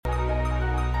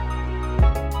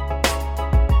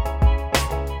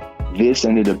this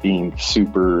ended up being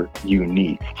super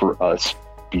unique for us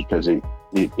because it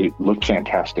looked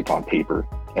fantastic on paper.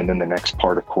 And then the next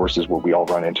part, of course, is what we all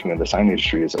run into in the sign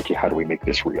industry is, okay, how do we make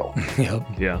this real?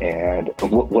 Yep. Yeah. And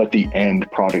what the end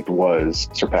product was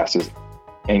surpasses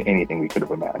anything we could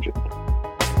have imagined.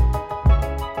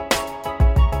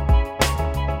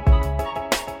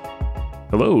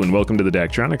 Hello, and welcome to the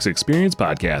Daktronics Experience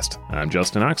Podcast. I'm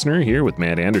Justin Oxner here with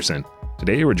Matt Anderson.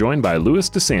 Today, we're joined by Louis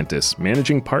DeSantis,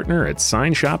 managing partner at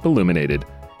Sign Shop Illuminated.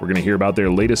 We're going to hear about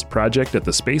their latest project at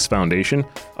the Space Foundation,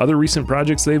 other recent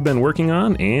projects they've been working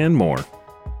on, and more.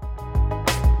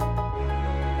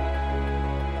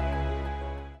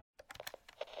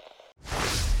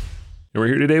 And we're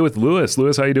here today with Louis.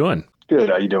 Louis, how you doing? Good.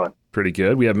 How you doing? Pretty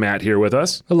good. We have Matt here with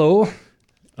us. Hello.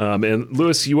 And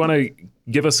Louis, you want to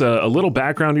give us a little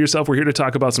background to yourself? We're here to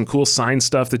talk about some cool sign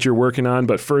stuff that you're working on.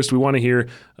 But first, we want to hear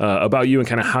about you and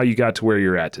kind of how you got to where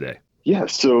you're at today. Yeah.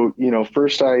 So,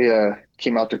 first I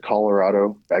came out to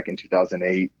Colorado back in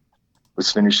 2008,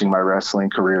 was finishing my wrestling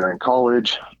career in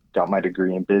college, got my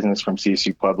degree in business from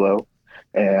CSU Pueblo.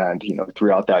 And,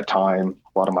 throughout that time,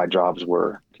 a lot of my jobs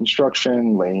were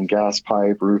construction, laying gas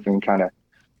pipe, roofing, kind of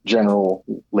general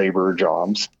labor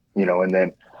jobs, and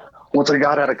then once I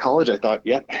got out of college, I thought,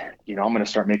 I'm going to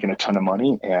start making a ton of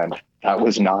money. And that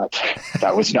was not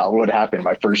what happened.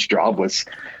 My first job was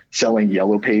selling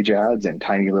yellow page ads in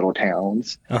tiny little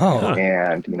towns. Oh.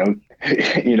 And,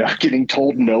 getting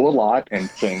told no a lot and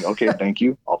saying, okay, thank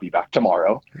you. I'll be back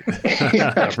tomorrow.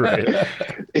 Right.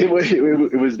 It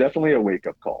was definitely a wake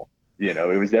up call.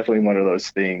 It was definitely one of those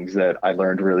things that I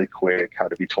learned really quick how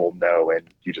to be told no, and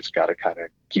you just got to kind of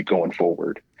keep going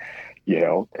forward.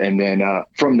 And then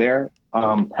from there,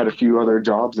 had a few other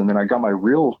jobs. And then I got my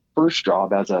real first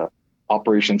job as a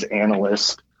operations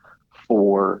analyst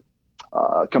for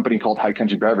a company called High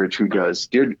Country Beverage, who does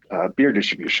beer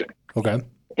distribution. Okay.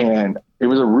 And it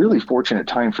was a really fortunate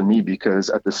time for me because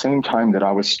at the same time that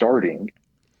I was starting,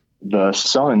 the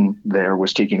son there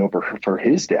was taking over for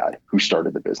his dad, who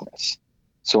started the business.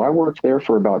 So I worked there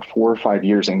for about 4 or 5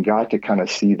 years and got to kind of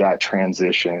see that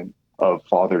transition of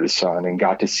father to son and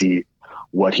got to see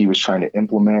what he was trying to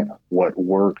implement, what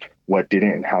worked, what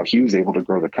didn't, and how he was able to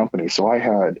grow the company. So I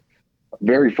had a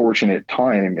very fortunate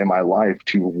time in my life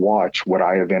to watch what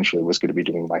I eventually was going to be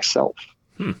doing myself.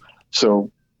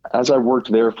 So as I worked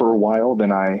there for a while,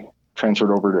 then I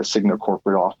transferred over to Cigna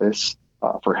corporate office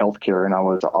for healthcare, and I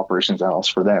was an operations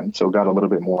analyst for them. So got a little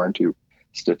bit more into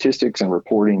statistics and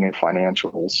reporting and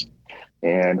financials.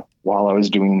 And while I was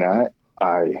doing that,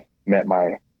 I met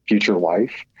my future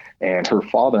wife, and her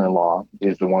father-in-law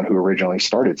is the one who originally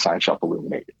started Sign Shop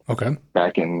Illuminated. Okay.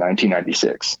 Back in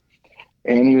 1996.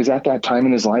 And he was at that time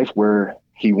in his life where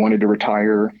he wanted to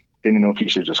retire, didn't know if he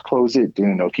should just close it,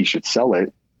 didn't know if he should sell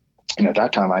it. And at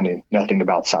that time, I knew nothing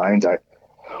about signs. I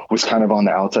was kind of on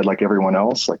the outside like everyone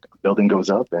else, like a building goes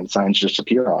up and signs just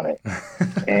appear on it.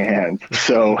 And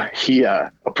so he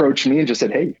approached me and just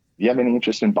said, hey, do you have any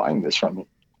interest in buying this from me?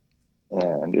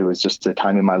 And it was just a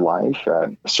time in my life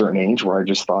at a certain age where I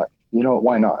just thought,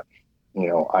 why not?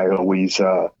 I always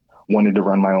wanted to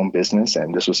run my own business,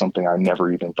 and this was something I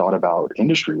never even thought about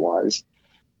industry-wise.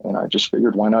 And I just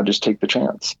figured, why not just take the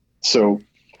chance? So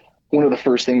one of the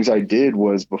first things I did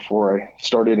was, before I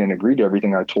started and agreed to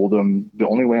everything, I told them the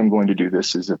only way I'm going to do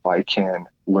this is if I can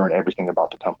learn everything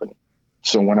about the company.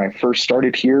 So when I first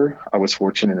started here, I was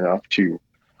fortunate enough to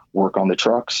work on the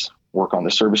trucks, work on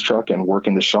the service truck, and work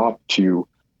in the shop to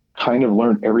kind of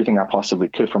learn everything I possibly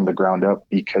could from the ground up,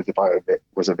 because if I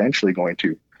was eventually going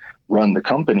to run the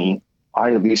company,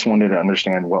 I at least wanted to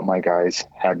understand what my guys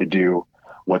had to do,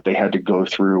 what they had to go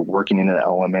through, working in the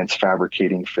elements,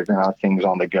 fabricating, figuring out things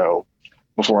on the go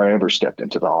before I ever stepped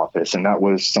into the office. And that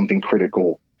was something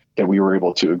critical that we were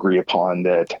able to agree upon,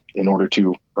 that in order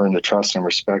to earn the trust and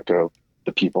respect of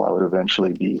the people I would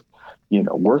eventually be,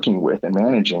 working with and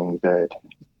managing, that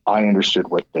I understood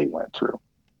what they went through.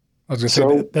 I was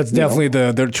going to say, that's definitely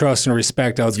the trust and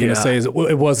respect I was going to say. Is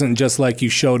it wasn't just like you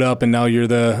showed up and now you're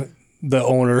the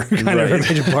owner, kind of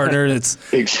major partner. It's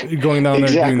going down there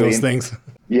doing those things.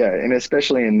 Yeah, and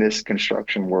especially in this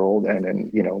construction world and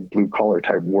in, blue collar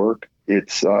type work,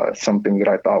 it's something that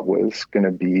I thought was going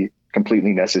to be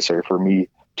completely necessary for me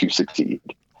to succeed.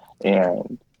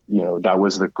 And, that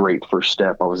was the great first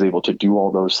step. I was able to do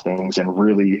all those things and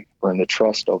really earn the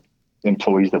trust of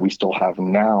employees that we still have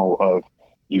now of,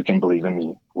 you can believe in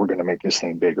me, we're going to make this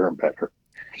thing bigger and better.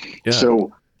 Yeah.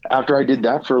 So after I did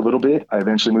that for a little bit, I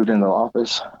eventually moved into the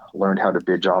office, learned how to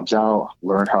bid jobs out,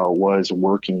 learned how it was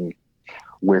working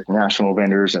with national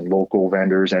vendors and local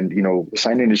vendors. And, the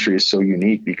sign industry is so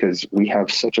unique because we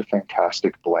have such a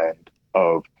fantastic blend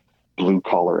of blue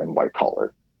collar and white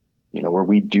collar, where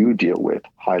we do deal with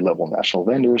high level national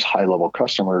vendors, high level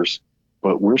customers,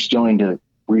 but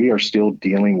we are still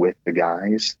dealing with the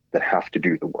guys that have to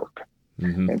do the work.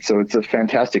 Mm-hmm. And so it's a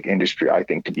fantastic industry, I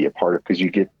think, to be a part of, because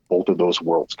you get both of those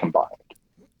worlds combined.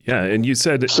 Yeah. And you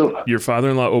said your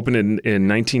father-in-law opened in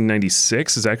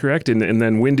 1996. Is that correct? And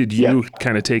then when did you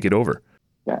kind of take it over?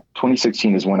 Yeah.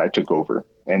 2016 is when I took over.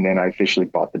 And then I officially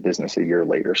bought the business a year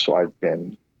later. So I've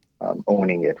been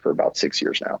owning it for about 6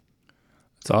 years now.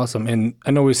 That's awesome. And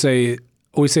I know we say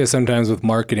it sometimes with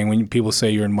marketing, when people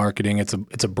say you're in marketing, it's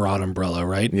a broad umbrella,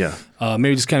 right? Yeah.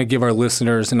 Maybe just kind of give our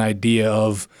listeners an idea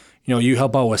of, you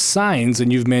help out with signs,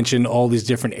 and you've mentioned all these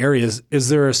different areas. Is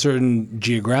there a certain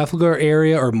geographical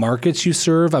area or markets you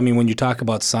serve? I mean, when you talk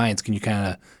about signs, can you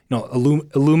kind of,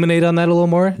 illuminate on that a little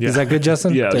more? Yeah. Is that good,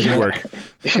 Justin? Yeah, that should work.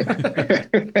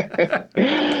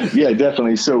 Yeah,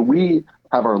 definitely. So we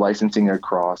have our licensing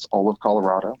across all of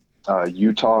Colorado,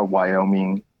 Utah,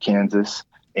 Wyoming, Kansas,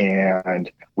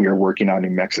 and we are working on New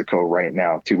Mexico right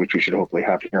now too, which we should hopefully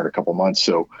have here in a couple months.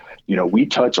 So, we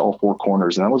touch all four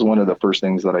corners. And that was one of the first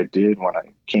things that I did when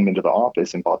I came into the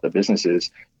office and bought the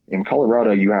businesses. In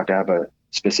Colorado, you have to have a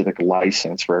specific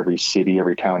license for every city,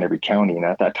 every town, every county. And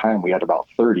at that time, we had about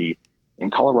 30.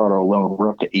 In Colorado alone, we're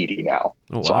up to 80 now.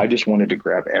 Oh, wow. So I just wanted to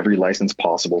grab every license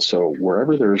possible. So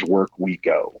wherever there's work, we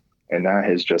go. And that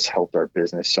has just helped our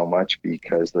business so much,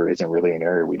 because there isn't really an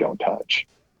area we don't touch.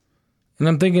 And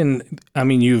I'm thinking, I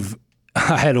mean, you've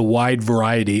had a wide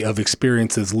variety of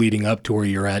experiences leading up to where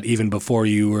you're at, even before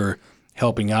you were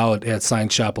helping out at Sign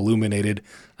Shop Illuminated.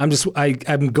 I'm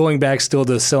going back still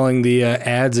to selling the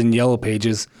ads in Yellow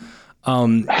Pages.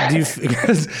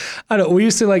 Because we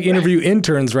used to interview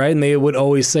interns, right? And they would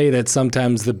always say that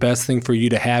sometimes the best thing for you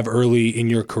to have early in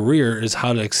your career is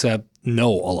how to accept no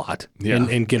a lot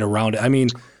and get around it. I mean,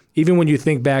 even when you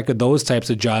think back at those types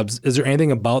of jobs, is there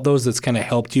anything about those that's kind of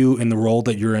helped you in the role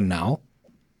that you're in now?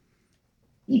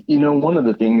 One of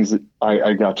the things that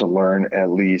I got to learn, at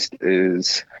least,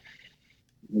 is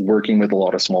working with a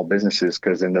lot of small businesses,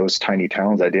 because in those tiny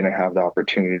towns, I didn't have the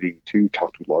opportunity to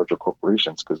talk to larger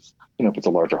corporations, because, if it's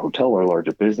a larger hotel or a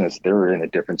larger business, they're in a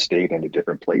different state and a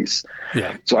different place.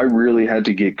 Yeah. So I really had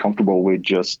to get comfortable with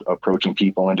just approaching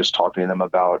people and just talking to them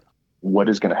about what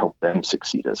is going to help them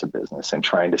succeed as a business, and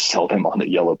trying to sell them on the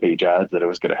Yellow Page ads that it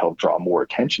was going to help draw more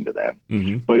attention to them.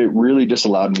 Mm-hmm. But it really just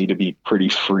allowed me to be pretty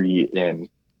free in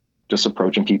just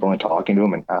approaching people and talking to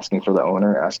them and asking for the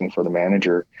owner, asking for the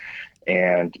manager.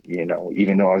 And,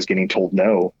 even though I was getting told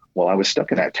no, well, I was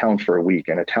stuck in that town for a week,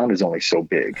 and a town is only so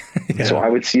big. Yeah. So I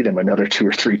would see them another 2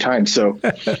 or 3 times. So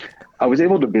I was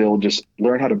able to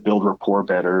learn how to build rapport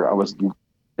better. I was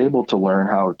able to learn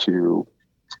how to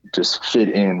just fit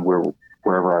in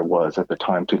wherever I was at the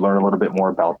time, to learn a little bit more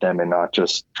about them and not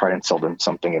just try and sell them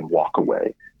something and walk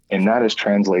away. And that has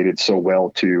translated so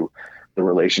well to the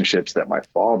relationships that my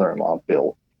father-in-law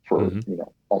built for,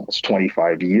 almost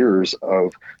 25 years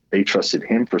of, they trusted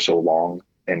him for so long.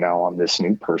 And now I'm this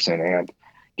new person, and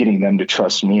getting them to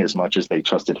trust me as much as they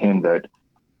trusted him, that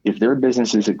if their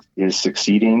business is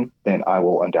succeeding, then I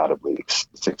will undoubtedly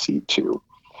succeed too.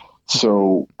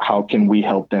 So how can we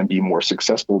help them be more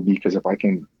successful? Because if I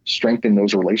can strengthen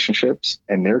those relationships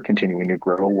and they're continuing to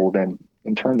grow, well, then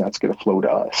in turn, that's going to flow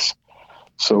to us.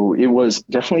 So it was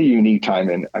definitely a unique time.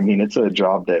 And I mean, it's a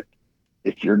job that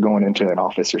if you're going into an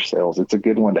office or sales, it's a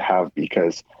good one to have,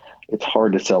 because it's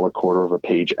hard to sell a quarter of a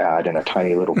page ad in a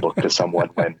tiny little book to someone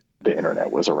when the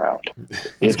internet was around.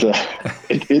 It's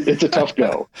a tough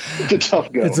go. It's a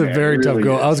tough go. It's a very tough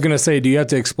go. I was going to say, do you have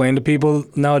to explain to people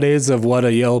nowadays of what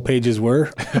a Yellow Pages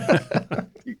were?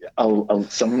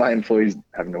 Some of my employees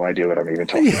have no idea what I'm even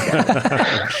talking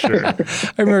about. Sure.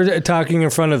 I remember talking in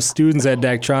front of students at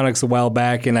Daktronics a while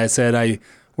back, and I said I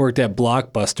worked at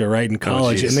Blockbuster right in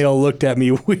college, and they all looked at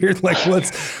me weird, like,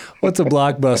 what's a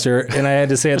Blockbuster? And I had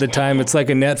to say at the time, it's like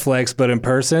a Netflix, but in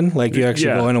person, like you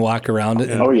actually go in and walk around it.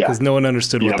 Because no one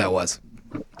understood what that was.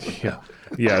 Yeah.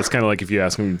 Yeah, it's kind of like if you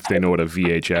ask them if they know what a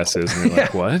VHS is, and they're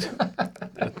like, what?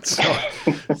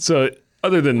 So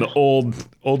other than the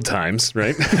old times,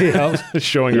 right?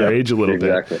 Showing our age a little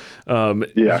bit.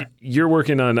 You're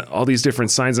working on all these different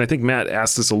signs. And I think Matt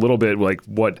asked us a little bit, like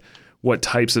what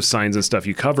types of signs and stuff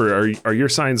you cover. Are your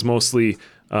signs mostly,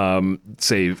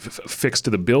 fixed to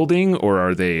the building, or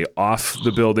are they off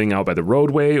the building out by the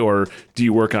roadway, or do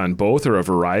you work on both, or a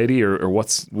variety, or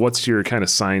what's your kind of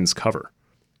signs cover?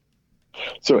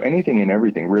 So anything and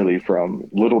everything, really, from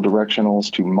little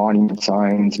directionals to monument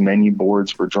signs, menu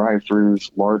boards for drive-throughs,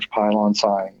 large pylon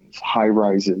signs, high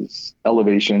rises,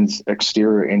 elevations,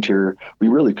 exterior, interior. We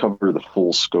really cover the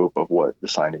full scope of what the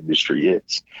sign industry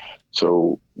is.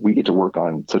 So we get to work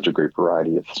on such a great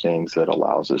variety of things that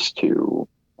allows us to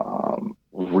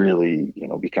really,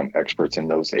 become experts in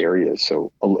those areas.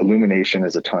 So illumination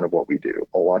is a ton of what we do,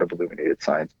 a lot of illuminated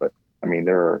signs, but I mean,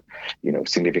 there are,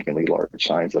 significantly large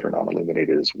signs that are not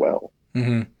illuminated as well.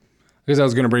 Mm-hmm. Because I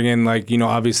was going to bring in,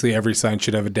 obviously every sign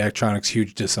should have a Daktronics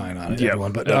huge design on it. Yep,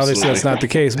 everyone, but absolutely. Obviously that's not the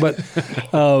case. But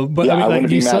yeah, I wouldn't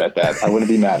be mad at that. I wouldn't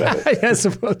be mad at it. I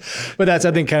suppose. But that's,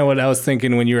 I think, kind of what I was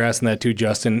thinking when you were asking that too,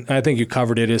 Justin. I think you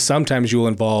covered it. Is sometimes you will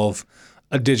involve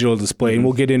a digital display, and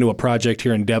we'll get into a project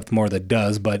here in depth more that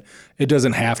does, but it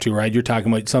doesn't have to, right? You're talking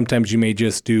about sometimes you may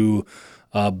just do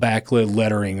backlit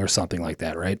lettering or something like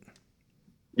that, right?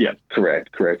 Yeah,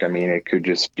 correct. I mean, it could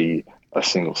just be a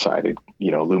single-sided,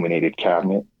 illuminated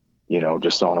cabinet,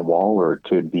 just on a wall, or it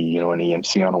could be, an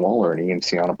EMC on a wall or an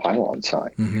EMC on a pylon sign.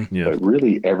 Mm-hmm. Yeah. But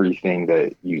really everything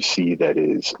that you see that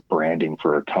is branding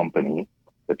for a company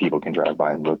that people can drive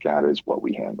by and look at is what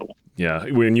we handle. Yeah.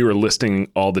 When you were listing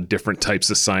all the different types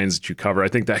of signs that you cover, I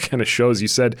think that kind of shows, you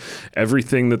said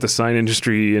everything that the sign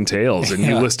industry entails, and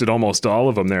you listed almost all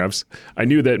of them there. I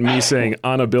knew that me saying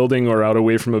on a building or out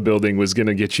away from a building was going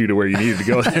to get you to where you needed to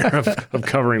go there of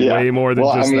covering way more than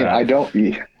just that. I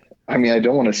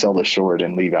don't want to sell the short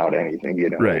and leave out anything,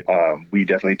 Right. We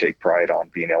definitely take pride on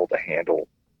being able to handle,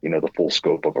 the full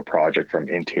scope of a project from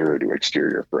interior to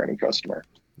exterior for any customer.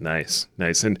 Nice.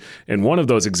 And one of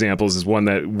those examples is one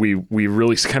that we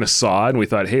really kind of saw, and we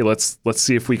thought, hey, let's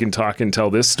see if we can talk and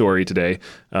tell this story today.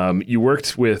 You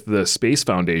worked with the Space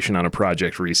Foundation on a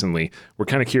project recently. We're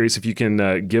kind of curious if you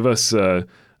can give us a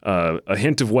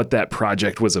hint of what that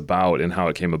project was about and how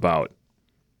it came about.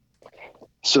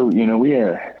 So,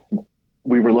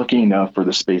 we were lucky enough for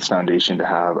the Space Foundation to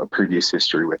have a previous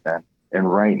history with them. And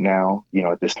right now,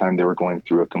 at this time, they were going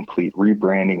through a complete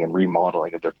rebranding and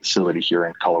remodeling of their facility here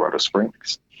in Colorado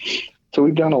Springs. So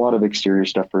we've done a lot of exterior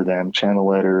stuff for them, channel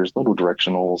letters, little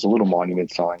directionals, a little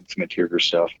monument signs, some interior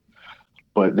stuff.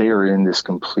 But they are in this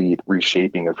complete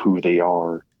reshaping of who they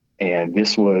are. And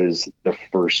this was the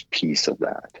first piece of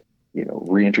that,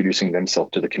 reintroducing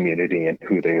themselves to the community and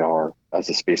who they are as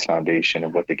a Space Foundation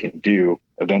and what they can do.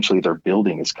 Eventually, their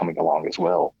building is coming along as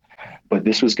well. But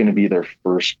this was going to be their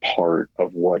first part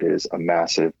of what is a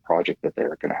massive project that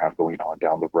they're going to have going on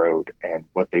down the road. And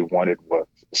what they wanted was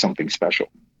something special.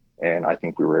 And I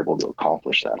think we were able to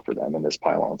accomplish that for them in this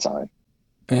pylon sign.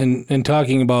 And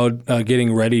talking about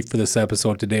getting ready for this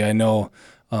episode today, I know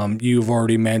you've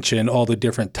already mentioned all the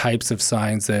different types of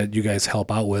signs that you guys help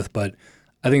out with. But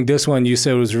I think this one you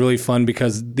said was really fun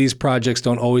because these projects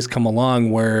don't always come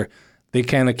along where they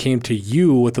kind of came to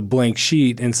you with a blank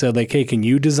sheet and said, hey, can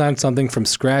you design something from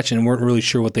scratch, and weren't really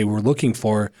sure what they were looking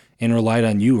for and relied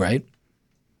on you, right?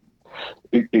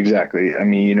 Exactly. I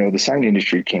mean, the sign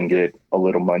industry can get a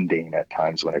little mundane at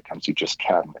times when it comes to just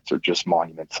cabinets or just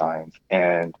monument signs.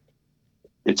 And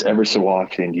it's ever so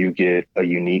often you get a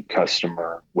unique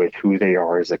customer with who they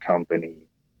are as a company,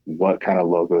 what kind of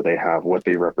logo they have, what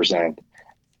they represent.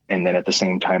 And then at the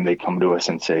same time, they come to us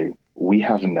and say, we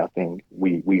have nothing.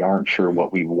 We aren't sure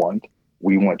what we want.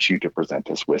 We want you to present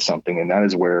us with something. And that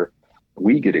is where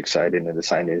we get excited in the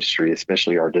sign industry,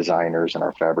 especially our designers and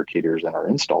our fabricators and our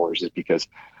installers, is because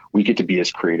we get to be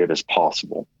as creative as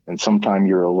possible. And sometimes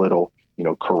you're a little,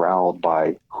 corralled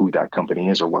by who that company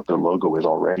is or what their logo is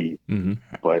already. Mm-hmm.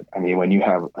 But I mean, when you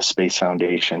have a Space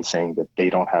Foundation saying that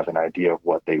they don't have an idea of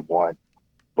what they want,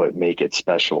 but make it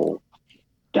special,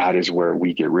 that is where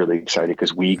we get really excited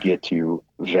because we get to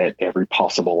vet every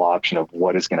possible option of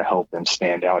what is going to help them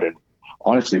stand out. And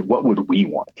honestly, what would we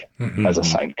want as a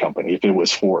sign company if it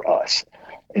was for us?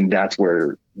 And that's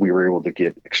where we were able to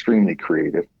get extremely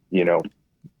creative.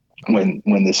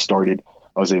 When this started,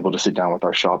 I was able to sit down with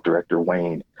our shop director,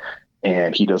 Wayne,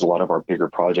 and he does a lot of our bigger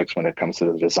projects when it comes to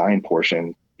the design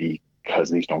portion because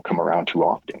these don't come around too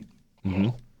often. Mm-hmm.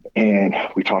 And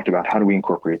we talked about how do we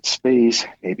incorporate space,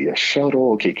 maybe a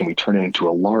shuttle. Okay, can we turn it into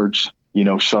a large,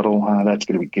 shuttle? That's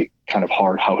going to be kind of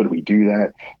hard. How would we do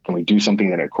that? Can we do something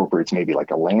that incorporates maybe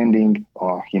like a landing?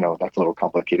 That's a little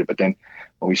complicated. But then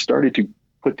when we started to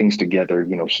put things together,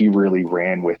 he really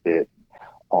ran with it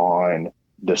on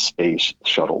the space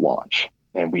shuttle launch.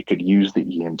 And we could use the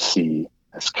EMC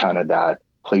as kind of that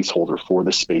placeholder for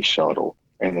the space shuttle,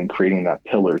 and then creating that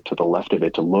pillar to the left of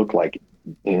it to look like,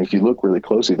 and if you look really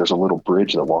closely, there's a little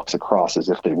bridge that walks across as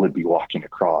if they would be walking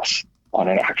across on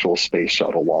an actual space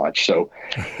shuttle launch. So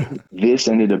this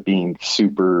ended up being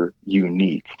super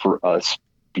unique for us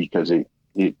because it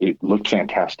looked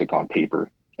fantastic on paper.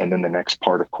 And then the next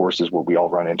part, of course, is what we all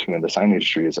run into in the sign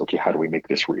industry is, okay, how do we make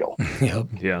this real? Yep.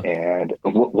 Yeah. And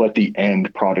what the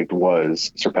end product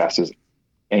was surpasses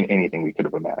anything we could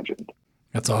have imagined.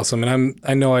 That's awesome. And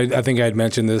I think I had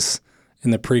mentioned this in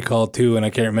the pre-call too, and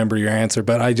I can't remember your answer,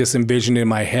 but I just envisioned in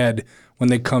my head when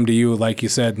they come to you, like you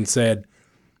said, and said,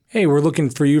 hey, we're looking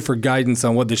for you for guidance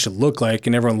on what this should look like,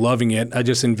 and everyone loving it. I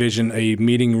just envision a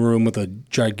meeting room with a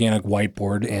gigantic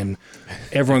whiteboard and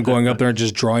everyone going up there and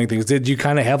just drawing things. Did you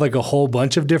kind of have like a whole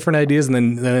bunch of different ideas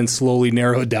and then slowly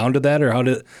narrow it down to that? Or I'm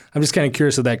just kind of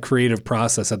curious of that creative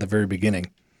process at the very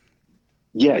beginning.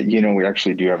 Yeah, we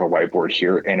actually do have a whiteboard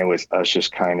here, and it was us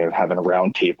just kind of having a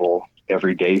round table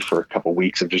every day for a couple of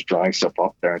weeks of just drawing stuff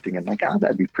up there and thinking like,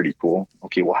 that'd be pretty cool.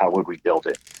 Okay, well, how would we build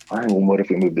it? All right, well, what if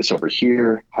we move this over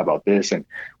here? How about this? And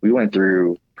we went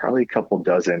through probably a couple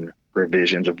dozen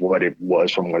revisions of what it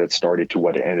was from what it started to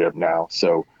what it ended up now.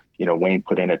 So, Wayne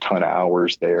put in a ton of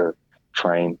hours there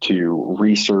trying to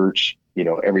research,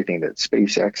 everything that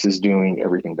SpaceX is doing,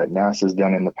 everything that NASA's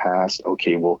done in the past.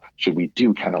 Okay, well, should we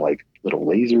do kind of like little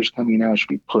lasers coming out? Should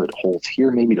we put holes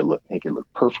here maybe to make it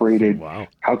look perforated? Wow.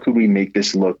 How could we make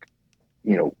this look,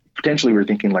 potentially we're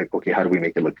thinking like, okay, how do we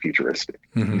make it look futuristic?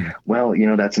 Mm-hmm. Well,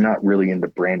 that's not really in the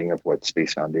branding of what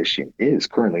Space Foundation is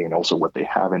currently and also what they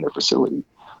have in their facility.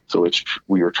 So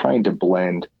we were trying to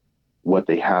blend what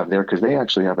they have there because they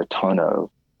actually have a ton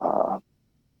of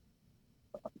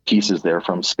pieces there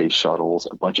from space shuttles,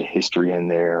 a bunch of history in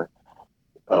there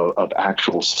of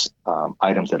actual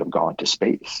items that have gone to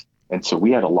space. And so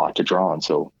we had a lot to draw on.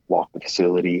 So walk the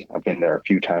facility. I've been there a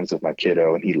few times with my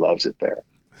kiddo and he loves it there.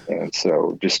 And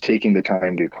so just taking the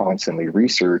time to constantly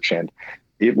research, and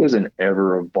it was an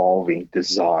ever evolving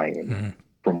design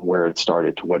from where it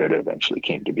started to what it eventually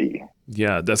came to be.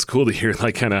 Yeah, that's cool to hear,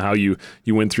 like kind of how you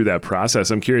went through that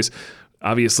process. I'm curious,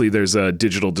 obviously there's a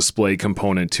digital display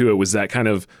component to it. Was that kind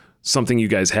of something you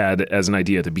guys had as an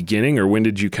idea at the beginning, or when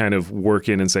did you kind of work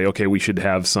in and say, okay, we should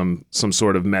have some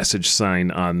sort of message sign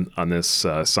on this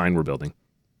sign we're building?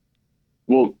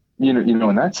 Well,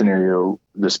 in that scenario,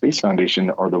 the Space Foundation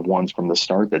are the ones from the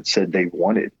start that said they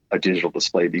wanted a digital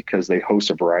display because they host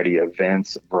a variety of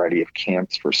events, a variety of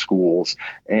camps for schools,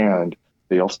 and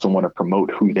they also want to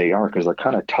promote who they are because they're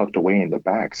kind of tucked away in the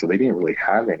back. So they didn't really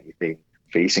have anything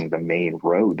facing the main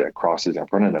road that crosses in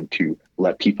front of them to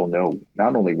let people know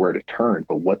not only where to turn,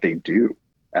 but what they do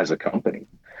as a company.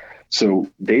 So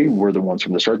they were the ones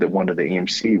from the start that wanted the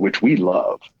EMC, which we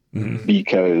love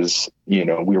because, we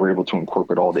were able to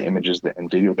incorporate all the images and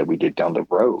video that we did down the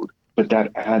road. But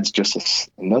that adds just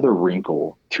another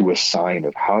wrinkle to a sign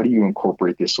of how do you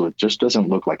incorporate this so it just doesn't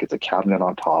look like it's a cabinet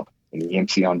on top and the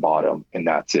EMC on bottom and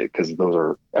that's it, because those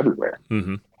are everywhere.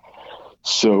 Mm-hmm.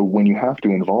 So when you have to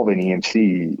involve an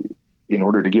EMC in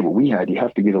order to get what we had, you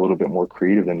have to get a little bit more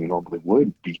creative than you normally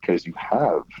would because you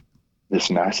have this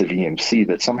massive EMC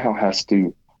that somehow has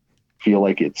to feel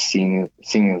like it's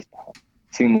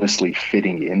seamlessly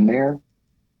fitting in there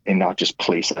and not just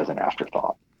placed as an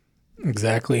afterthought.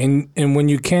 Exactly. And when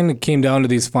you came down to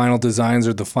these final designs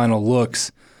or the final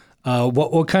looks,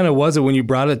 what kind of was it when you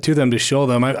brought it to them to show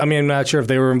them? I mean, I'm not sure if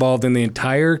they were involved in the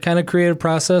entire kind of creative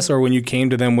process or when you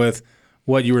came to them with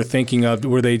what you were thinking of,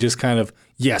 were they just kind of,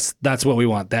 yes, that's what we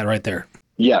want, that right there?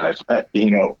 Yeah,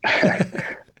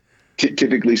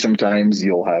 typically sometimes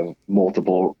you'll have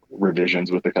multiple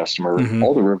revisions with the customer. Mm-hmm.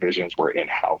 All the revisions were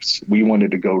in-house. We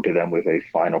wanted to go to them with a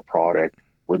final product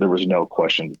where there was no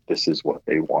question this is what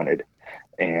they wanted.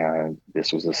 And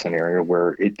this was a scenario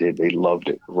where they loved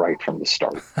it right from the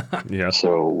start. Yeah.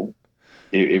 So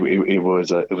it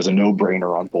was a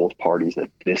no-brainer on both parties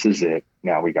that this is it.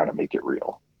 Now we got to make it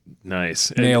real.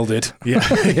 Nice. Nailed it. Yeah.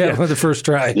 Yeah. The first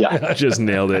try. Yeah. Just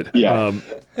nailed it. Yeah.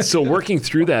 So working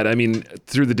through that, I mean,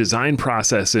 through the design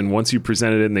process and once you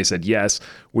presented it and they said yes,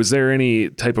 was there any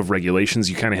type of regulations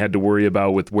you kind of had to worry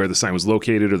about with where the sign was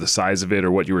located or the size of it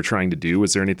or what you were trying to do?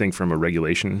 Was there anything from a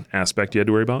regulation aspect you had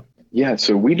to worry about? Yeah.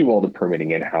 So we do all the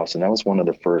permitting in-house, and that was one of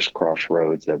the first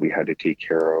crossroads that we had to take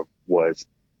care of was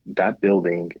that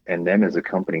building and them as a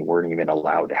company weren't even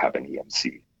allowed to have an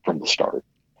EMC from the start.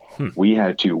 We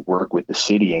had to work with the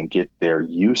city and get their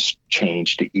use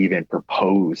change to even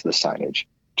propose the signage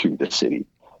to the city.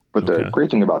 But the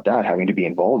great thing about that, having to be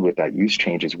involved with that use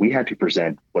change, is we had to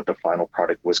present what the final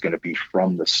product was going to be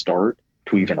from the start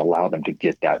to even allow them to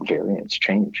get that variance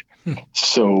change.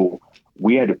 So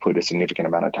we had to put a significant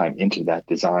amount of time into that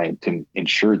design to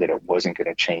ensure that it wasn't going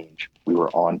to change. We were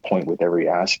on point with every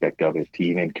aspect of it to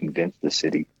even convince the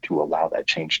city to allow that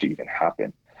change to even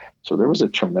happen. So there was a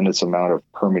tremendous amount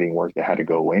of permitting work that had to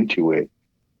go into it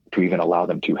to even allow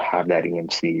them to have that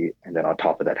EMC, and then on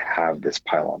top of that, have this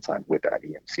pylon sign with that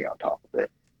EMC on top of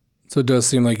it. So it does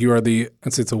seem like you are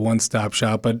it's a one-stop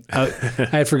shop, but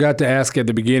I forgot to ask at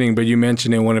the beginning, but you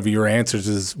mentioned in one of your answers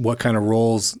is what kind of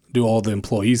roles do all the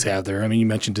employees have there? I mean, you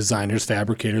mentioned designers,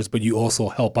 fabricators, but you also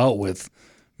help out with,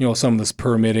 some of this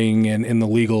permitting and the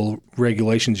legal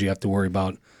regulations you have to worry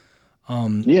about.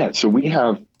 So we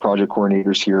have project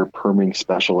coordinators here, permitting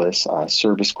specialists,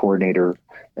 service coordinator,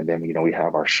 and then, we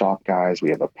have our shop guys, we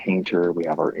have a painter, we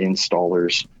have our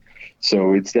installers.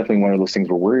 So it's definitely one of those things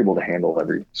where we're able to handle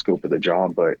every scope of the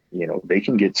job, but, they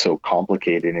can get so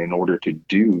complicated. In order to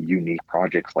do unique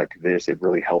projects like this, it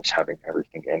really helps having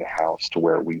everything in-house to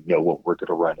where we know what we're going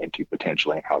to run into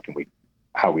potentially and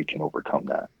how we can overcome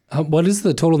that. What is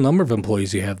the total number of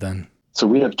employees you have then? So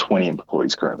we have 20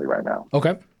 employees currently right now.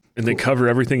 Okay. And they cover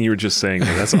everything you were just saying.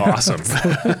 That's awesome.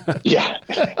 Yeah.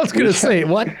 I was going to say,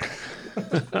 what?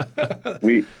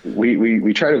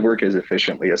 We try to work as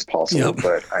efficiently as possible,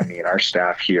 but I mean, our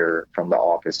staff here, from the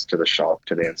office to the shop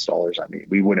to the installers, I mean,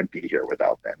 we wouldn't be here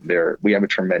without them. We have a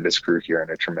tremendous crew here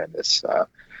and a tremendous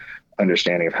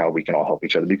understanding of how we can all help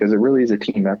each other, because it really is a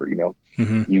team effort.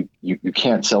 You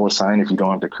can't sell a sign if you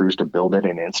don't have the crews to build it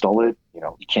and install it.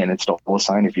 You can't install a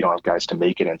sign if you don't have guys to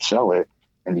make it and sell it.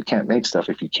 And you can't make stuff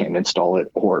if you can't install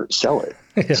it or sell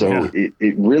it. So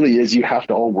it really is, you have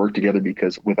to all work together,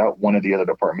 because without one of the other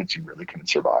departments, you really couldn't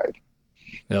survive.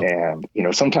 Yep.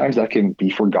 And, sometimes that can be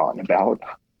forgotten about,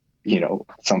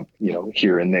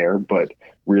 here and there, but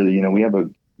really, we have a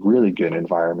really good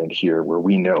environment here where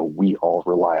we know we all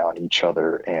rely on each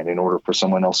other. And in order for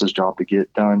someone else's job to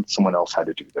get done, someone else had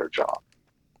to do their job.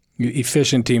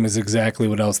 Efficient team is exactly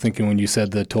what I was thinking when you said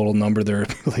the total number there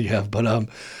you have, but,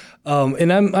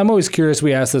 and I'm always curious.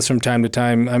 We ask this from time to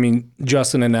time. I mean,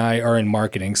 Justin and I are in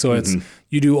marketing, so it's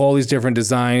you do all these different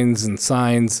designs and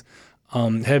signs.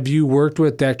 Have you worked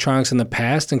with Daktronics in the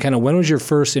past, and kind of when was your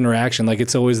first interaction? Like,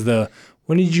 it's always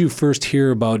when did you first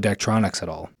hear about Daktronics at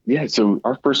all? Yeah, so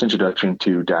our first introduction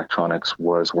to Daktronics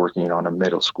was working on a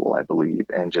middle school, I believe,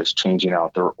 and just changing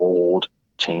out their old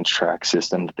change track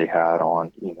system that they had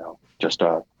on, just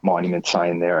a monument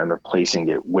sign there, and replacing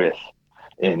it with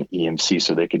in EMC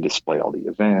so they could display all the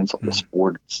events, all the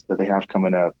sports that they have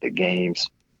coming up, the games,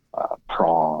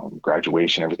 prom,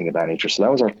 graduation, everything of that nature. So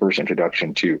that was our first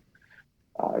introduction to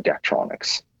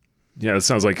Daktronics. Yeah, it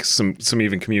sounds like some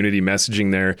even community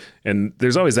messaging there. And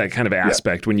there's always that kind of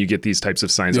aspect when you get these types of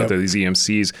signs out there, these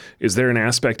EMCs. Is there an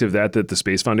aspect of that the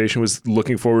Space Foundation was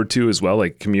looking forward to as well,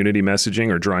 like community messaging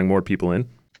or drawing more people in?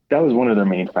 That was one of their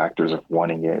main factors of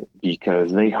wanting it,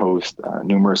 because they host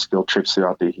numerous field trips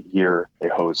throughout the year. They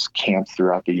host camps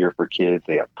throughout the year for kids.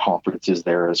 They have conferences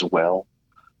there as well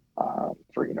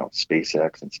for,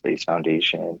 SpaceX and Space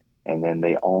Foundation. And then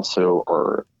they also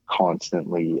are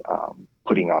constantly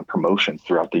putting on promotions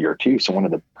throughout the year too. So one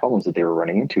of the problems that they were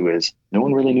running into is no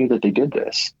one really knew that they did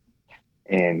this.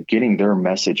 And getting their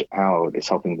message out is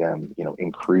helping them,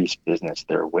 increase business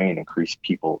their way and increase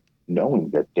people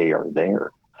knowing that they are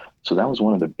there. So that was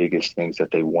one of the biggest things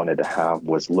that they wanted to have,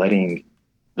 was letting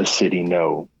the city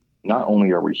know, not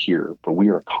only are we here, but we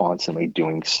are constantly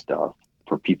doing stuff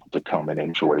for people to come and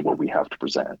enjoy what we have to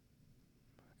present.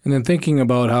 And then thinking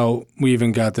about how we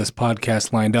even got this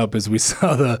podcast lined up, is we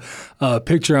saw the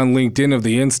picture on LinkedIn of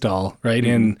the install, right?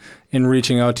 And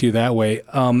reaching out to you that way.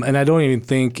 And I don't even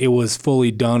think it was fully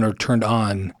done or turned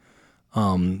on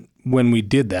when we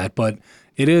did that, but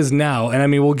it is now. And I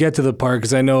mean, we'll get to the part,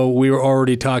 because I know we were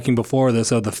already talking before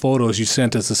this of the photos you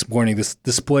sent us this morning. This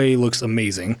display looks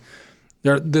amazing.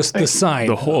 The sign,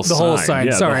 the whole sign.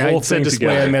 Yeah, sorry, I said display.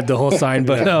 Together. I meant the whole sign.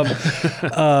 But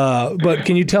but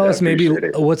can you tell us maybe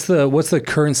what's the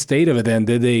current state of it? Then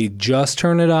did they just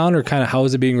turn it on, or kind of how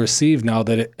is it being received now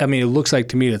that it looks like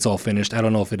to me it's all finished. I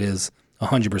don't know if it is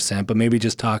 100%, but maybe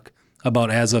just talk about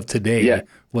as of today. Yeah.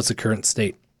 What's the current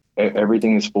state?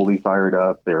 Everything is fully fired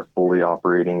up. They're fully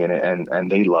operating in it,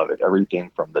 and they love it. Everything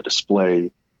from the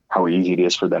display, how easy it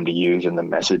is for them to use, and the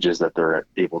messages that they're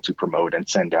able to promote and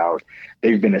send out.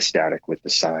 They've been ecstatic with the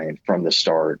sign from the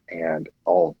start, and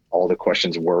all the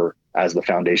questions were, as the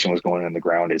foundation was going in the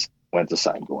ground, is when's the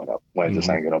sign going up? When's the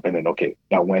sign going up? And then, okay,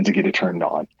 now when's it get it turned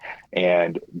on?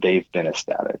 And they've been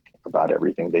ecstatic about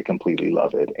everything. They completely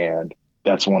love it. And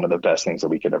that's one of the best things that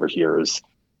we could ever hear, is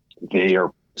they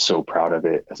are so proud of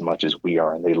it as much as we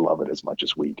are, and they love it as much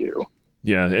as we do.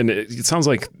 Yeah, and it sounds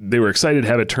like they were excited to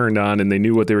have it turned on, and they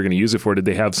knew what they were going to use it for. Did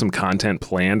they have some content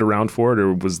planned around for it,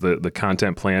 or was the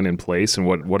content plan in place, and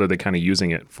what are they kind of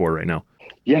using it for right now?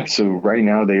 Yeah, so right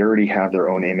now they already have their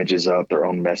own images up, their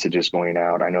own messages going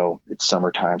out. I know it's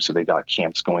summertime, so they got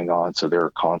camps going on, so they're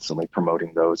constantly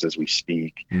promoting those as we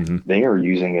speak. Mm-hmm. They are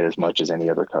using it as much as any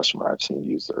other customer I've seen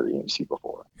use their EMC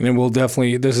before. And we'll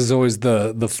definitely, this is always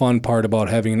the fun part about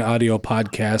having an audio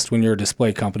podcast when you're a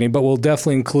display company, but we'll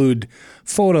definitely include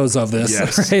photos of this.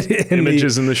 Yes. Right?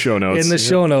 Images in the show notes. In the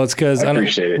show notes, because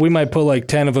we might put like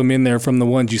 10 of them in there from the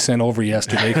ones you sent over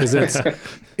yesterday, because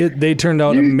they turned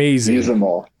out amazing. Use them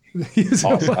all.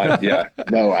 Awesome. Yeah.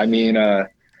 No, I mean,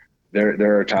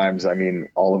 there are times, I mean,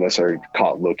 all of us are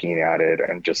caught looking at it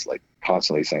and just like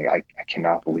constantly saying, I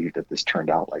cannot believe that this turned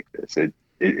out like this.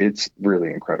 It's really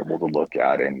incredible to look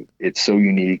at. And it's so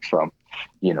unique from,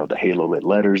 the halo lit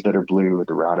letters that are blue,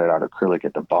 the rounded out acrylic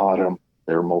at the bottom.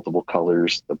 There are multiple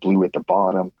colors, the blue at the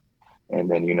bottom.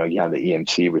 And then, you have the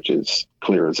EMC, which is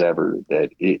clear as ever,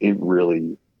 that it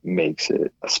really makes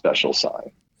it a special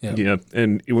sign. Yeah.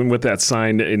 And even with that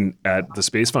sign at the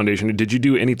Space Foundation, did you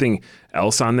do anything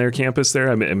else on their campus there?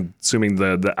 I'm assuming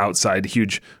the outside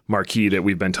huge marquee that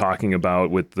we've been talking about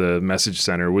with the message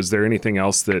center, was there anything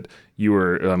else that you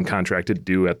were contracted to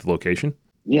do at the location?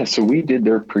 Yeah, so we did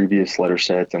their previous letter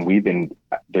sets, and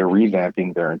they're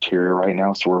revamping their interior right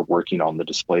now. So we're working on the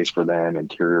displays for them,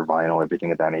 interior vinyl,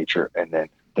 everything of that nature. And then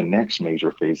the next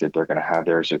major phase that they're going to have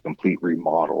there is a complete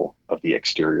remodel of the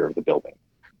exterior of the building.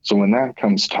 So when that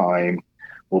comes time,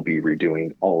 we'll be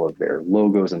redoing all of their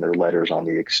logos and their letters on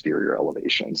the exterior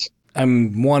elevations.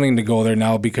 I'm wanting to go there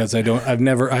now because I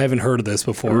haven't heard of this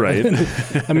before. Right.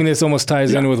 I mean, this almost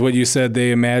ties in with what you said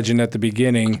they imagined at the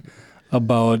beginning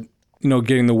about,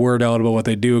 getting the word out about what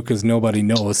they do, because nobody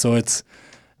knows. So it's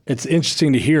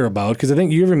interesting to hear about, because I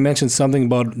think you even mentioned something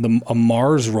about a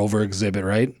Mars rover exhibit,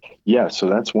 right? Yeah. So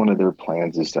that's one of their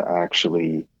plans, is to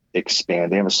actually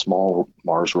expand. They have a small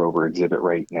Mars rover exhibit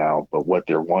right now, but what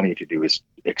they're wanting to do is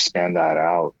expand that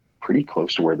out pretty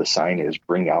close to where the sign is,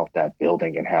 bring out that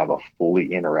building and have a fully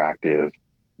interactive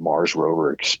Mars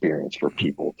rover experience for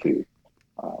people to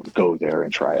go there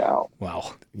and try out.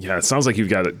 Wow. Yeah, it sounds like you've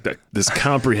got this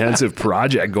comprehensive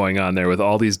project going on there with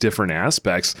all these different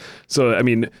aspects. So, I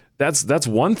mean, that's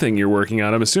one thing you're working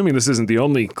on. I'm assuming this isn't the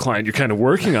only client you're kind of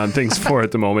working on things for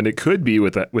at the moment. It could be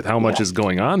with how much is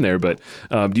going on there. But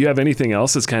do you have anything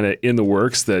else that's kind of in the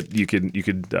works that you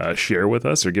could share with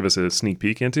us or give us a sneak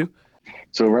peek into?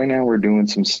 So right now we're doing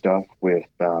some stuff with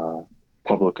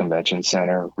Pueblo Convention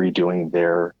Center, redoing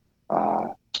their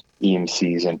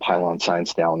EMCs and pylon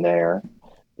signs down there.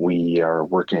 We are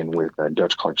working with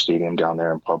Dutch Clark Stadium down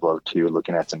there in Pueblo too,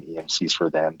 looking at some EMCs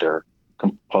for them.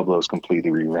 Pueblo's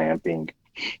completely revamping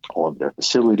all of their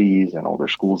facilities and all their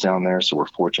schools down there, so we're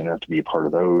fortunate enough to be a part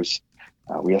of those.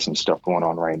 We have some stuff going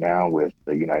on right now with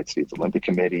the United States Olympic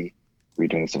Committee. We're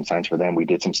doing some signs for them. We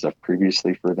did some stuff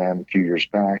previously for them a few years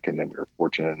back, and then we were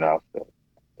fortunate enough that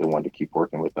they wanted to keep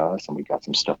working with us, and we got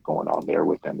some stuff going on there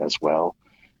with them as well.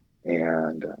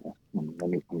 And let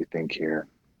me think here.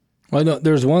 Well, no,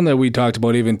 there's one that we talked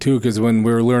about even too, because when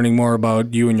we were learning more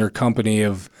about you and your company,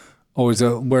 of always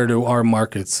where do our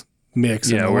markets mix?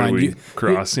 Yeah, where do we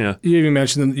cross? Yeah. You even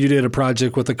mentioned that you did a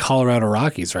project with the Colorado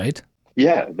Rockies, right?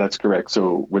 Yeah, that's correct.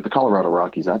 So with the Colorado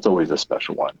Rockies, that's always a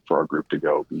special one for our group to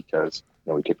go, because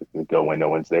we typically go when no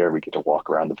one's there. We get to walk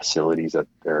around the facilities at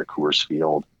Coors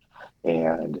Field,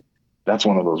 and that's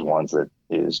one of those ones that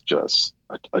is just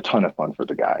a ton of fun for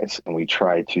the guys. And we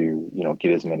try to,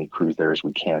 get as many crews there as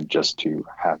we can just to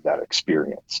have that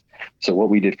experience. So what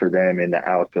we did for them in the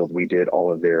outfield, we did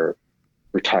all of their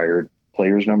retired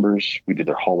players' numbers. We did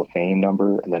their Hall of Fame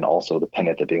number, and then also the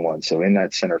pennant that they won. So in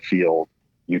that center field,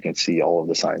 you can see all of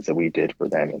the signs that we did for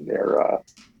them and their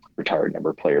retired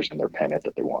number players and their pennant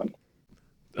that they won.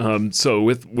 So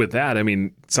with that, I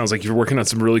mean, it sounds like you're working on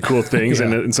some really cool things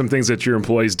and some things that your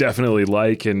employees definitely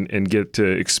like and get to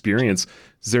experience.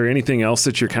 Is there anything else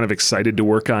that you're kind of excited to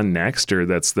work on next, or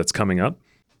that's coming up?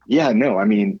 Yeah, no, I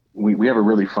mean, we have a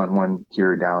really fun one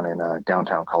here down in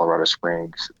downtown Colorado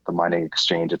Springs, the Mining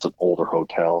Exchange. It's an older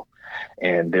hotel,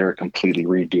 and they're going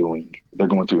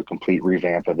through a complete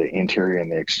revamp of the interior and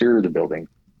the exterior of the building.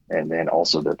 And then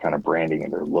also their kind of branding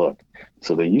and their look.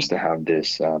 So they used to have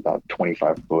this about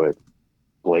 25-foot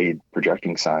blade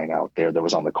projecting sign out there that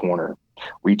was on the corner.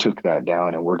 We took that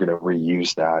down, and we're going to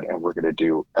reuse that, and we're going to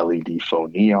do LED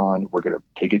faux neon. We're going to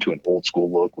take it to an old school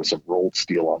look with some rolled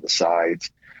steel on the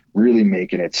sides, really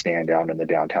making it stand out in the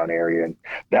downtown area. And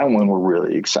that one we're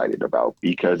really excited about,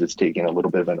 because it's taking a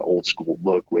little bit of an old school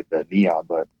look with the neon,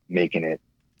 but making it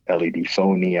LED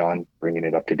faux neon, bringing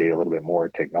it up to date a little bit more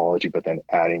technology, but then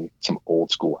adding some old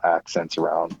school accents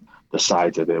around the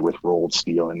sides of it with rolled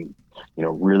steel, and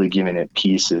really giving it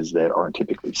pieces that aren't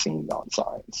typically seen on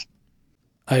signs.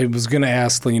 I was going to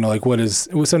ask, like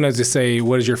sometimes they say,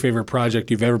 what is your favorite project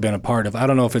you've ever been a part of? I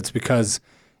don't know if it's because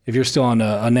if you're still on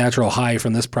a natural high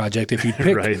from this project, if you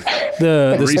pick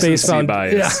the Space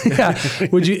Foundation,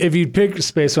 if you pick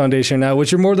Space Foundation now,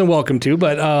 which you're more than welcome to,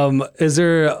 but is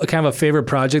there a kind of a favorite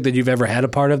project that you've ever had a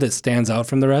part of that stands out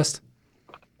from the rest?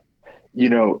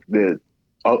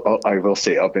 I will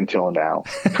say up until now,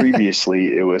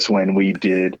 previously it was when we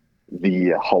did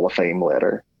the Hall of Fame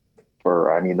letter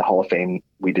the Hall of Fame,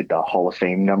 we did the Hall of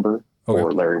Fame number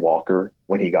for Larry Walker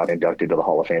when he got inducted to the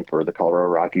Hall of Fame for the Colorado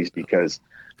Rockies, because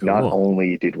not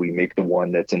only did we make the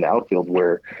one that's in the outfield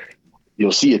where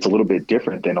you'll see it's a little bit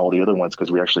different than all the other ones,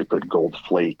 because we actually put gold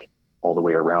flake all the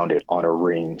way around it on a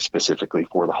ring specifically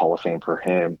for the Hall of Fame for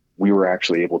him. We were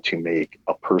actually able to make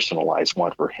a personalized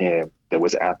one for him that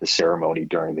was at the ceremony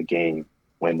during the game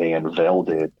when they unveiled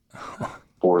it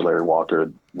for Larry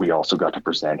Walker. We also got to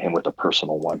present him with a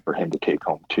personal one for him to take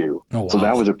home too. Oh, wow. So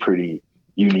that was a pretty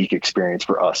unique experience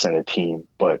for us and a team.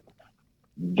 But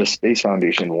the Space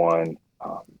Foundation one,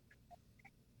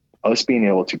 us being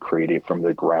able to create it from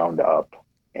the ground up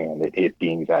and it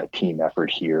being that team effort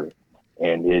here,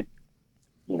 and it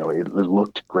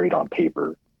looked great on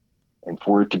paper, and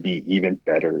for it to be even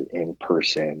better in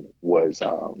person was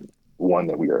one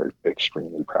that we are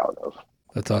extremely proud of.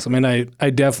 That's awesome. And I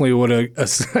definitely would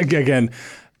have, again,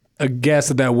 a guess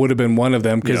that would have been one of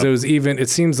them, because it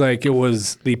seems like it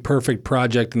was the perfect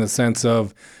project in the sense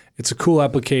of it's a cool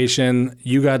application.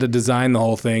 You got to design the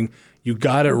whole thing. You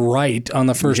got it right on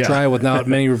the first try without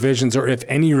many revisions, or if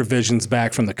any revisions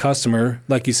back from the customer.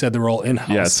 Like you said, they were all in-house.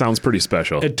 Yeah, it sounds pretty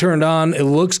special. It turned on. It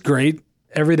looks great.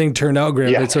 Everything turned out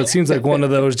great. Yeah. So it seems like one of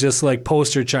those just like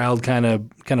poster child kind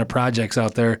of projects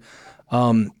out there.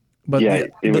 But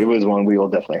it was one we will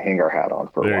definitely hang our hat on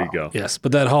for a while. There you go. Yes,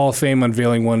 but that Hall of Fame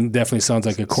unveiling one definitely sounds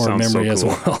like a core memory as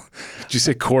well. Did you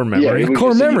say core memory? Yeah,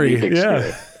 core memory.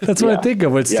 Yeah, that's what I think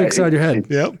of. What sticks out your head.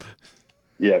 Yep.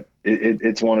 Yeah,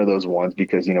 it's one of those ones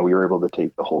because, we were able to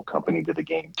take the whole company to the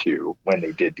game too when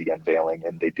they did the unveiling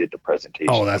and they did the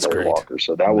presentation. Oh, that's great. Walker.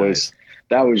 So that was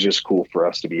just cool for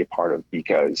us to be a part of,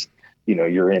 because,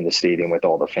 you're in the stadium with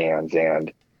all the fans,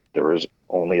 and there was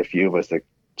only a few of us that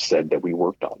said that we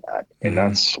worked on that. And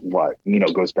that's what,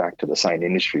 goes back to the sign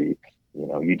industry.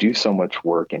 You do so much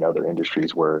work in other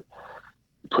industries where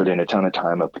you put in a ton of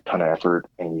time, a ton of effort,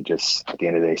 and you just, at the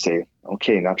end of the day, say,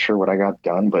 okay, not sure what I got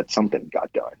done, but something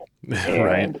got done.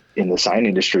 And in the sign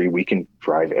industry, we can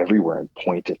drive everywhere and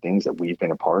point to things that we've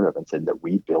been a part of and said that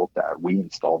we built that, we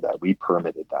installed that, we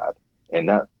permitted that. And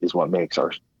that is what makes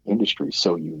our industry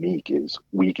so unique, is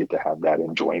we get to have that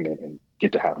enjoyment and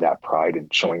get to have that pride in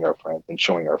showing our friends and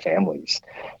showing our families.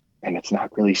 And it's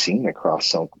not really seen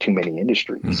across too many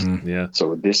industries. Mm-hmm. Yeah.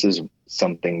 So this is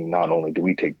something not only do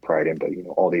we take pride in, but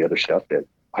all the other stuff that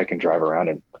I can drive around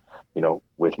and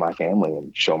with my family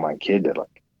and show my kid that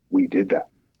like we did that.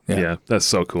 Yeah, that's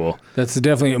so cool. That's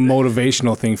definitely a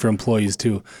motivational thing for employees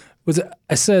too.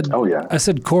 I said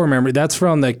core memory. That's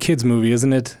from the kids movie,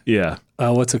 isn't it? Yeah.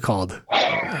 What's it called?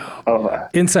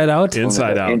 Inside Out?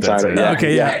 Inside Out. Inside Out. Yeah.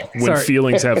 Okay, yeah. When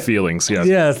feelings have feelings. Yeah.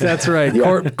 Yes, that's right.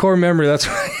 Yeah. Core memory. That's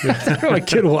right. My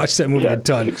kid watched that movie a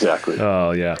ton. Exactly.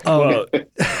 Oh, yeah. Well,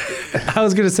 I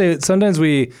was going to say, sometimes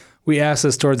we ask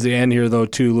this towards the end here, though,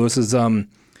 too, Lewis, is, and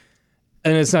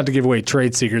it's not to give away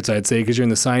trade secrets, I'd say, because you're in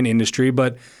the sign industry,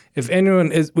 but if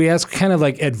anyone is, we ask kind of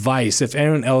like advice, if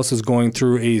anyone else is going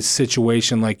through a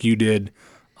situation like you did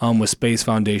with Space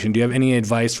Foundation, do you have any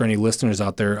advice for any listeners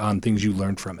out there on things you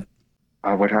learned from it?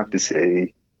 I would have to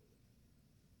say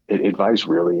advice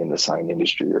really in the sign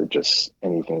industry, or just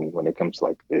anything when it comes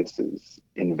like this, is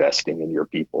investing in your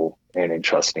people and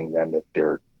entrusting them that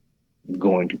they're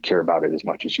going to care about it as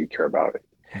much as you care about it.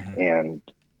 Mm-hmm. And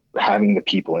having the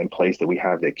people in place that we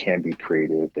have that can be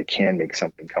creative, that can make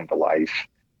something come to life,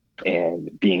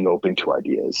 and being open to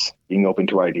ideas,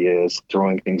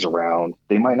 throwing things around.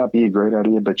 They might not be a great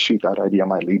idea, but shoot, that idea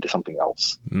might lead to something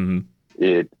else. Mm-hmm.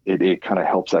 It kind of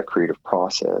helps that creative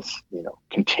process,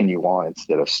 continue on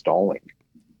instead of stalling.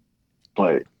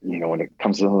 But, when it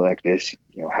comes to something like this,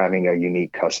 having a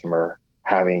unique customer,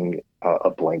 having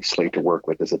a blank slate to work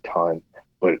with is a ton,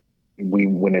 but we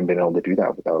wouldn't have been able to do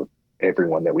that without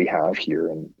everyone that we have here.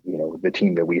 And, the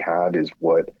team that we have is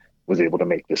what was able to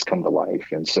make this come to life.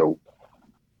 And so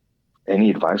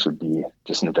any advice would be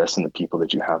just invest in the people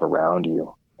that you have around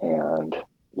you. And,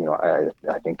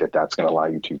 I think that that's going to allow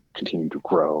you to continue to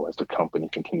grow as the company,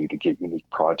 continue to get unique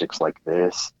projects like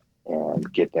this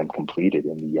and get them completed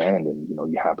in the end. And,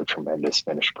 you have a tremendous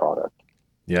finished product.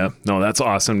 Yeah, no, that's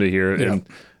awesome to hear. Yeah.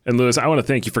 And Lewis, I want to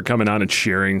thank you for coming on and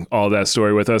sharing all that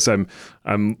story with us. I'm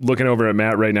looking over at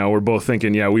Matt right now. We're both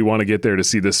thinking, yeah, we want to get there to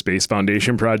see the Space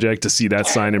Foundation project, to see that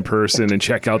sign in person and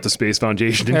check out the Space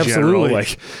Foundation in general.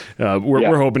 Like,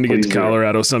 we're hoping to get to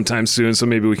Colorado sometime soon, so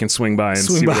maybe we can swing by and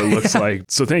see what it looks like.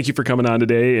 So thank you for coming on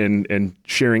today and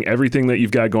sharing everything that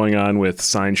you've got going on with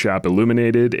Sign Shop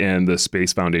Illuminated and the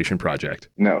Space Foundation project.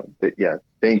 No,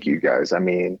 thank you guys. I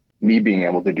mean, me being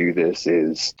able to do this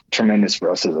is tremendous for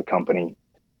us as a company.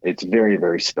 It's very,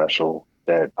 very special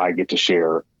that I get to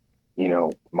share,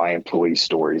 my employee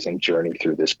stories and journey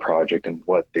through this project and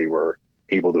what they were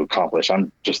able to accomplish.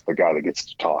 I'm just the guy that gets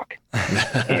to talk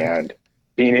and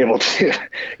being able to,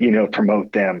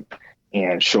 promote them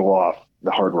and show off the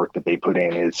hard work that they put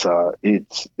in is,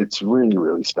 it's really,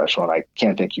 really special. And I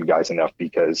can't thank you guys enough,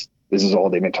 because this is all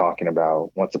they've been talking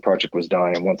about once the project was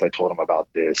done. And once I told them about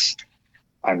this,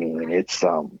 I mean, it's,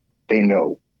 they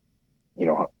know,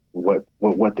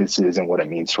 what this is and what it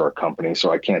means to our company.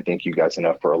 So I can't thank you guys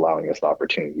enough for allowing us the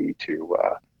opportunity to,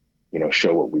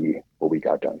 show what we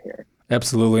got done here.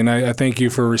 Absolutely. And I thank you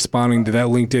for responding to that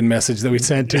LinkedIn message that we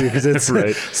sent too, because it's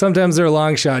right. Sometimes they're a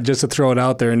long shot just to throw it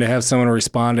out there, and to have someone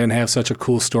respond and have such a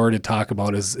cool story to talk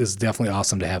about is definitely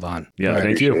awesome to have on. Yeah.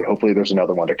 Thank you. Hopefully there's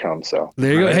another one to come. So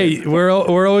there you go. Hey, we're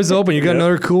always open. You got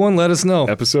another cool one? Let us know.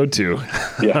 Episode 2.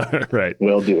 Yeah. Right.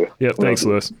 Will do. Yep. Thanks,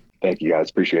 Lewis. Thank you guys.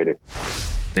 Appreciate it.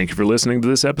 Thank you for listening to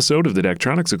this episode of the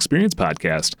Daktronics Experience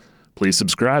Podcast. Please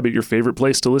subscribe at your favorite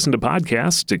place to listen to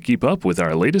podcasts to keep up with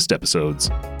our latest episodes.